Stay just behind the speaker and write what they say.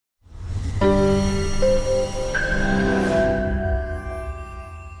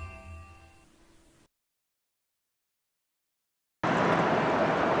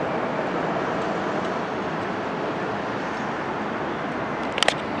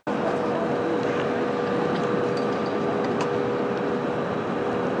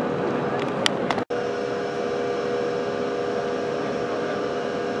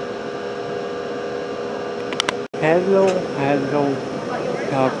Hello,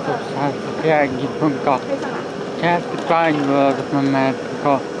 sziasztok, srácok, elgítünk a kertipányból, mert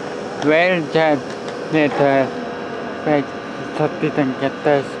a Ranger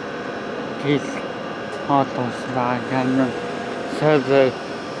 2012-es kis 6-os vágányon szerző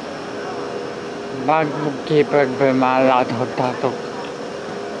vágóképekből már láthattátok,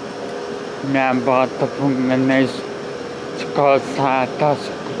 milyen balta fogunk menni, és csak a szálltás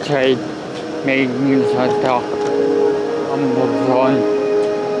kutyai még műszerte a mozdony,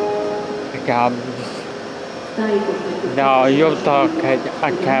 legalábbis. De a jutok egy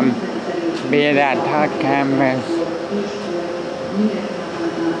akem bérelt akemhez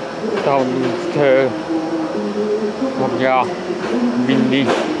taudúsztől fogja vinni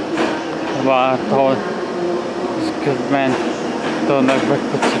valahol, és közben tolnak be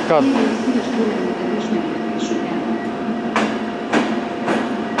kocsikat.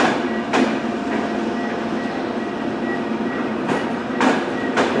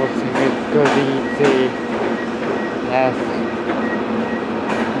 Közi lesz,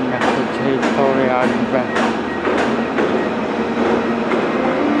 meg hogyha itt tolják be.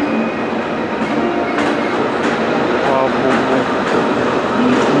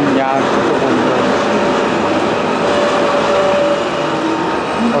 Mindjárt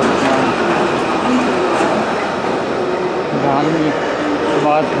de amit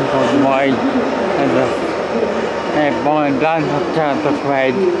változok majd, ez majd láthatjátok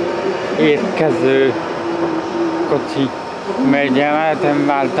egy érkező kocsi, mert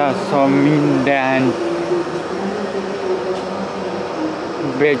emeltemváltással minden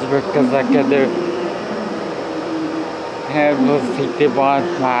Bécsből közlekedő Helsinki-ban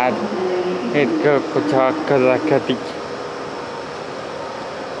már érkőkocsa közlekedik.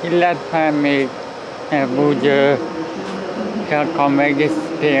 Illetve még úgy kell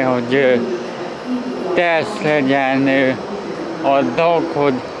megészíteni, hogy teljes legyen a dolog,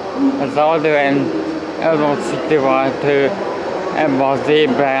 hogy az Advent EC-vel ebben az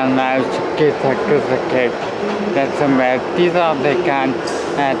évben csak kétszer közlekedik. December 10-án,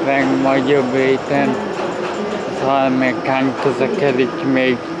 hát meg majd jövő héten az 3-án közlekedik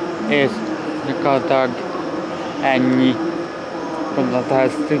még, és gyakorlatilag ennyi. Gondolta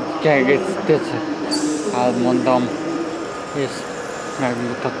ezt úgy kiegészítésre elmondom, és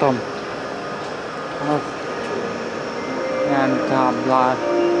megmutatom az ilyen táblát,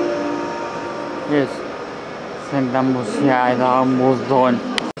 és szerintem most jár a mozdony.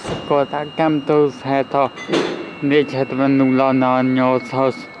 És akkor nekem tőzhet a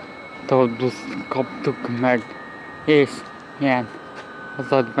 470-0-8-as torduszt kaptuk meg, és ilyen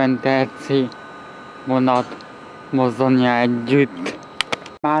az Advent EC vonat mozdonya együtt.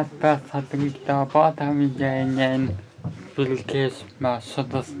 Másodpercet itt a Batámigyenyen fülkés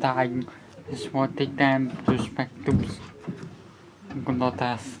másodosztályunk, és volt egy természetű spektrum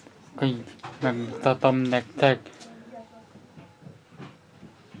gondoltást, így megmutatom nektek.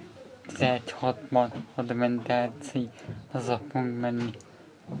 1160 Advent EC, haza fogunk menni,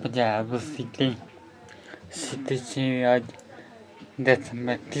 vagy elbuszítni. És itt is írja, hogy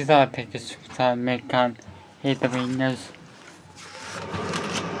december 16 és 23-án hétvégés.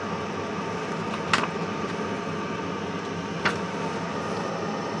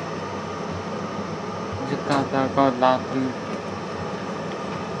 Gyakorlatilag látom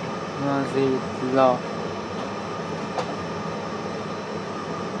az étla.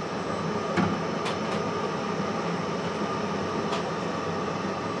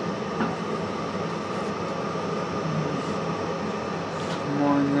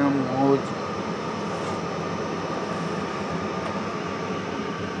 Mondjam, hogy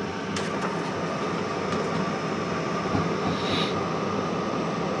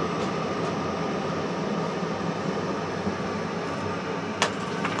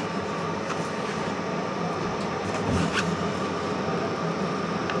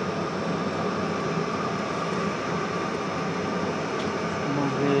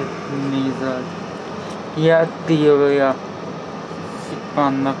nézed, játéolja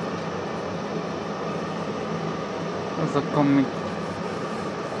vannak azok, amik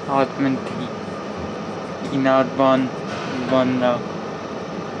átmenti kínálatban vannak.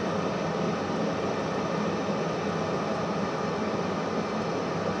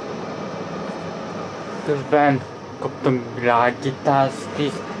 Közben kaptunk világítást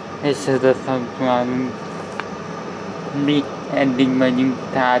is, és ez azt mondjuk, mi eddig megyünk,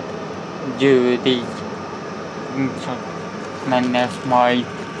 tehát Győrig, csak mennes majd.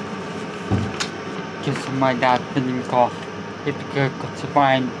 Később majd átmegyünk a építőkocsiba.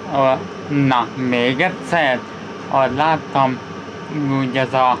 Na, még egyszer, ahogy láttam, úgy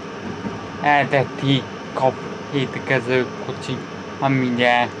ez a eredeti kap étkező kocsi, ami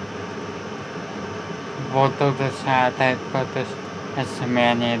ugye volt oda sátálypatos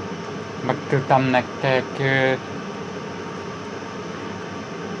eseményét, meg tudtam nektek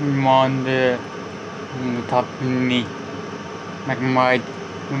úgymond mutatni, meg majd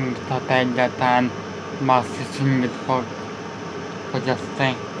mutat egyáltalán más is mit fog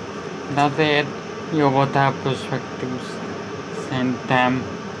fogyasztani. De azért jó volt a prospektus szerintem,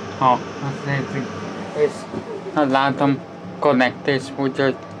 ha azt nézik, és ha látom konnektés,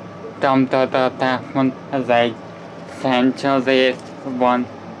 úgyhogy tamtad a telefon, ez egy szerencse azért van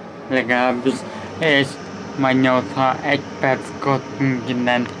legalábbis, és majd 81 perckor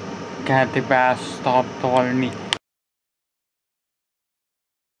innen kellett be startolni.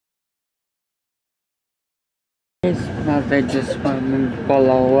 És az egyes vagyunk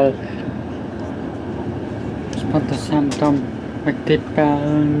valahol, és pontosan nem tudom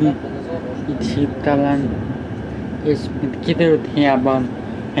megtippelni, így hirtelen, és mint kiderült hiába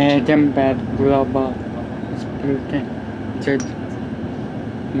egy ember bulaba spülke, úgyhogy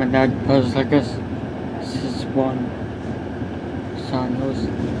meg egy közleges is van, sajnos.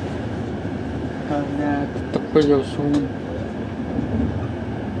 Eljáratok folyosón.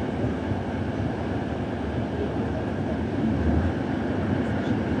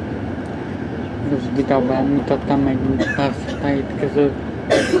 Az videóban mutattam meg, mint persze étkező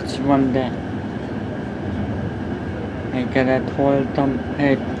kicsi van, de elégedett voltam,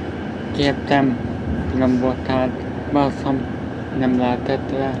 kértem, nem volt át, baszom, nem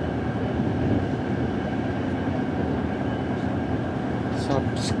lehetett le. Szóval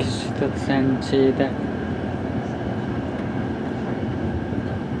kicsit szerencsére.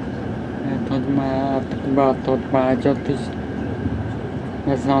 Lehet, hogy már átbatott vágyat is.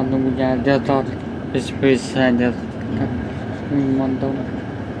 Ez adom ugye ágyazat, és főszergyeztek, úgy mondom.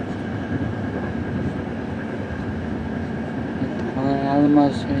 Ha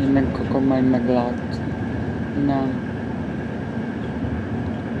elmesélnek, akkor majd meglátsz. Nem.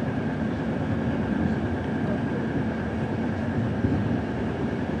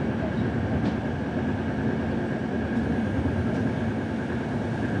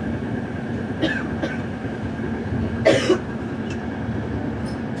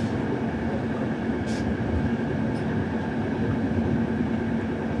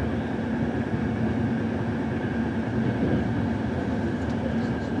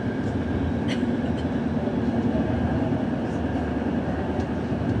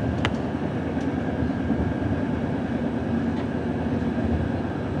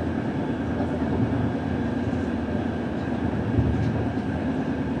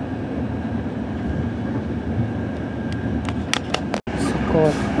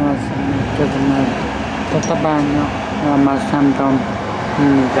 Közben tatabálni, már sem tudom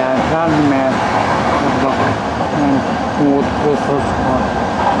rád, mert útbuszosban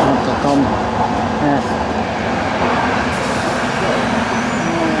mutatom ezt.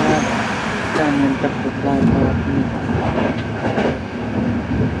 Tenni tudok látni.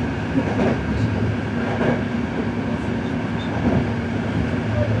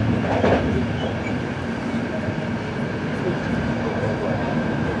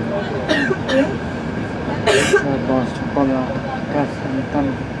 Bola szerintem.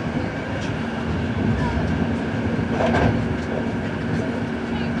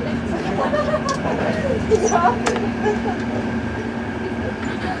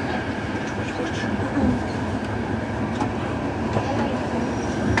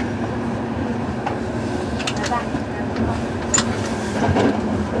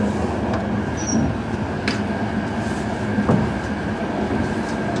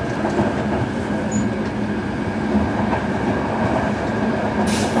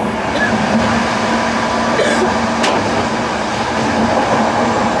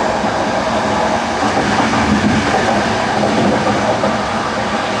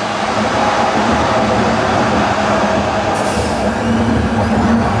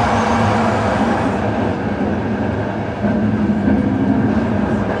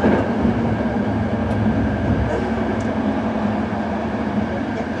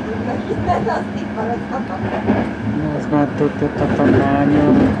 Ez már tudjátok a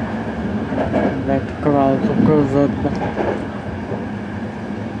lányom, vettek a váltok közöttbe.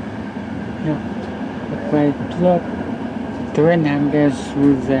 Ja, akkor egy lap, tőlem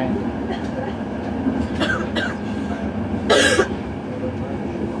súlyzál.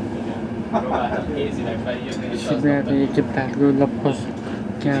 Sivel régi tárgylapos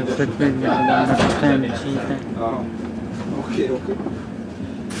kezdett végigjállnak a szerencsére. Oké.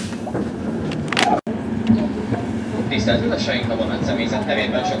 Tisztelt utasaink, a vonat személyzet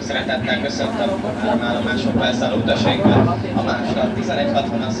nevében sok szeretettel köszöntöm a állomáson felszálló utasainkat. A másnap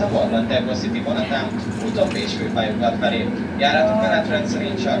 11:60-as Advent EC vonatán úton Pécs főpályokat felé. Járatok menetrend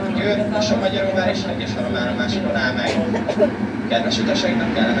szerint csak Győr, Mosonmagyaróvár és Hegyeshalom állomásokon áll meg. Kedves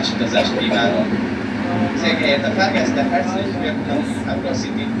utasainknak kellemes utazást kívánok! Sehr geehrte Fahrgäste, herzlich willkommen in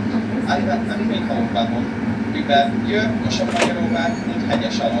Eurocity. Advent EC-vel über Győr, Mosonmagyaróvár und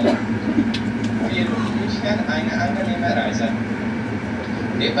Hegyeshalom. Wir wünschen eine angenehme Reise.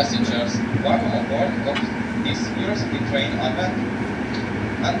 Dear passengers, welcome aboard of this Eurocity train Advent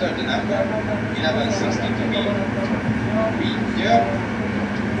under the number 1162B. We Győr,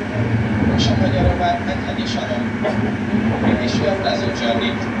 Mosonmagyaróvár and Hegyeshalom. We wish you a pleasant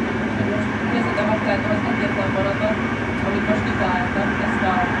journey. Nézzétek, megtaláltam az egyetlen vonatot, amit most kitaláltam, ezt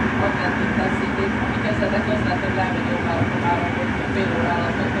a Advent EC-t, ami kezdetek közvetlenül legnagyobb állapotában, hogy fél óra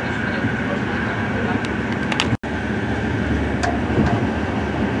alatt otthon is megyek, most mondtam róla.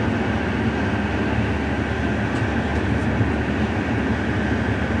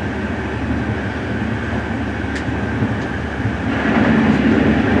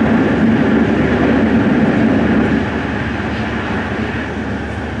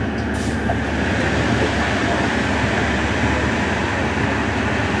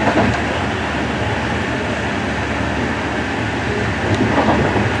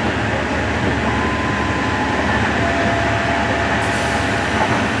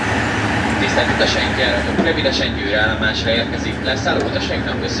 Tisztelt utasaink, járatok rövidesen Győr állomásra érkezik. Leszálló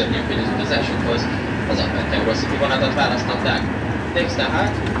utasainknak köszönjük, hogy az utazásukhoz az Advent EC vonatot választották. Next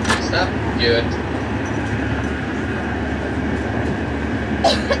tehát, stop, Győrt!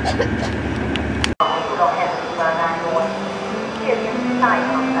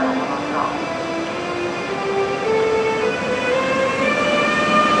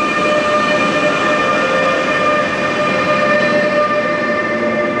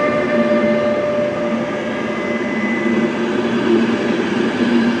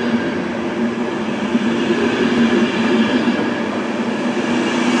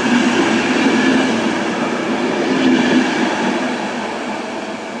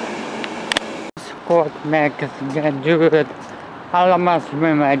 Megkezdjen Győr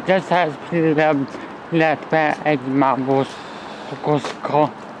állomásban egy 100 pillanat, illetve egy mábos okoska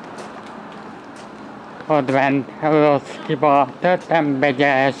Advent EC-vel történt be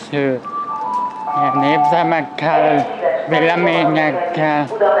első ilyen évzemekkel, véleményekkel.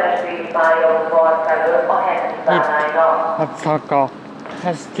 Itt a szaka,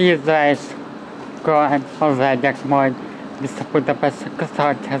 ez 10-re és akkor hazajegyek majd vissza Budapestre.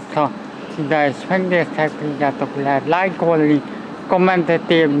 Köszönjük ezt a ide is megnéztek, tudjátok, lehet lájkolni,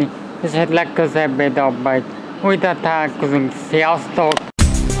 kommentet írni, és egy legközelebb abban újra találkozunk. Sziasztok!